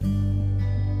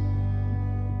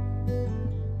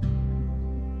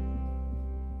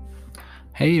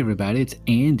Hey everybody, it's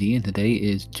Andy, and today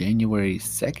is January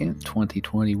 2nd,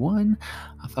 2021.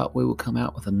 I thought we would come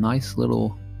out with a nice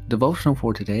little devotional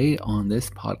for today on this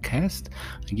podcast.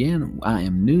 Again, I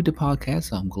am new to podcasts,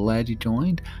 so I'm glad you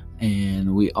joined.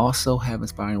 And we also have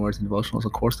Inspiring Words and Devotionals.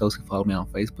 Of course, those who follow me on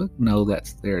Facebook know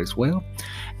that's there as well.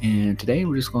 And today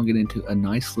we're just going to get into a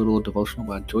nice little devotional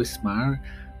by Joyce Meyer,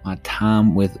 My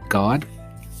Time with God.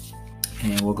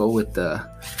 And we'll go with the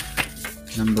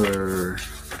number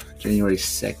January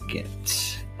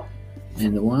 2nd.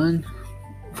 And the one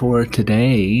for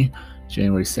today,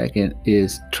 January 2nd,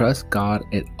 is trust God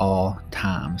at all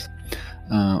times.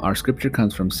 Our scripture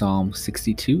comes from Psalm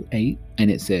 62:8, and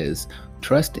it says,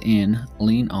 trust in,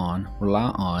 lean on,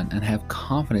 rely on, and have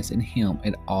confidence in Him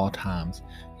at all times,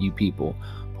 you people.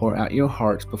 Pour out your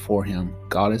hearts before Him.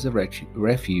 God is a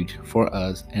refuge for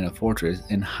us and a fortress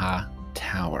and high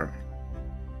tower.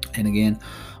 And again,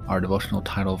 our devotional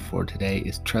title for today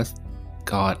is Trust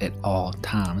God at All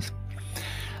Times.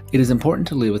 It is important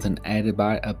to live with an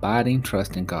abiding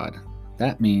trust in God.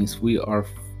 That means we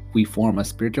form a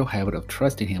spiritual habit of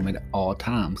trusting Him at all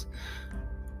times,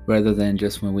 rather than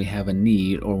just when we have a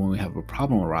need or when we have a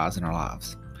problem arise in our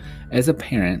lives. As a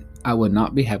parent, I would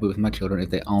not be happy with my children if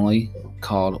they only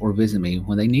called or visited me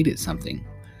when they needed something.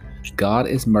 God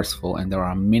is merciful, and there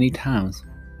are many times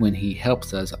when He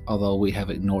helps us, although we have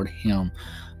ignored Him,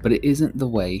 but it isn't the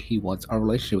way He wants our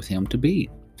relationship with Him to be.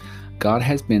 God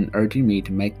has been urging me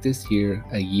to make this year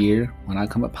a year when I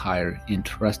come up higher in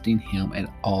trusting Him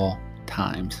at all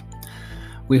times.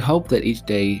 We hope that each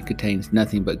day contains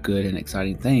nothing but good and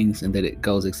exciting things and that it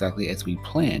goes exactly as we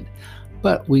planned,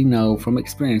 but we know from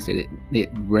experience that it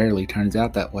rarely turns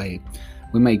out that way.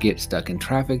 We may get stuck in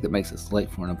traffic that makes us late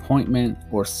for an appointment,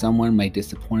 or someone may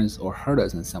disappoint us or hurt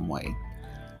us in some way.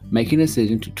 Making a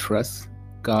decision to trust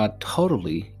God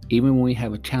totally, even when we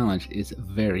have a challenge, is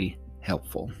very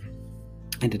helpful.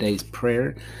 And today's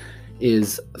prayer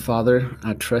is, Father,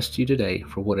 I trust You today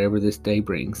for whatever this day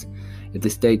brings. If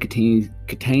this day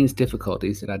contains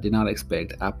difficulties that I did not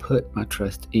expect, I put my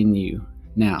trust in You.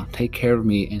 Now, take care of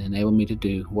me and enable me to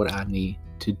do what I need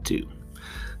to do.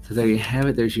 So there you have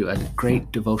it. There's a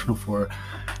great devotional for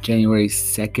January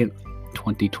 2nd,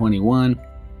 2021.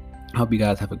 I hope you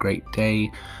guys have a great day.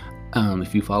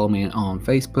 If you follow me on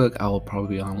Facebook, I will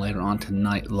probably be on later on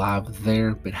tonight live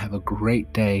there. But have a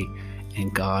great day,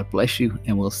 and God bless you,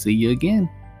 and we'll see you again.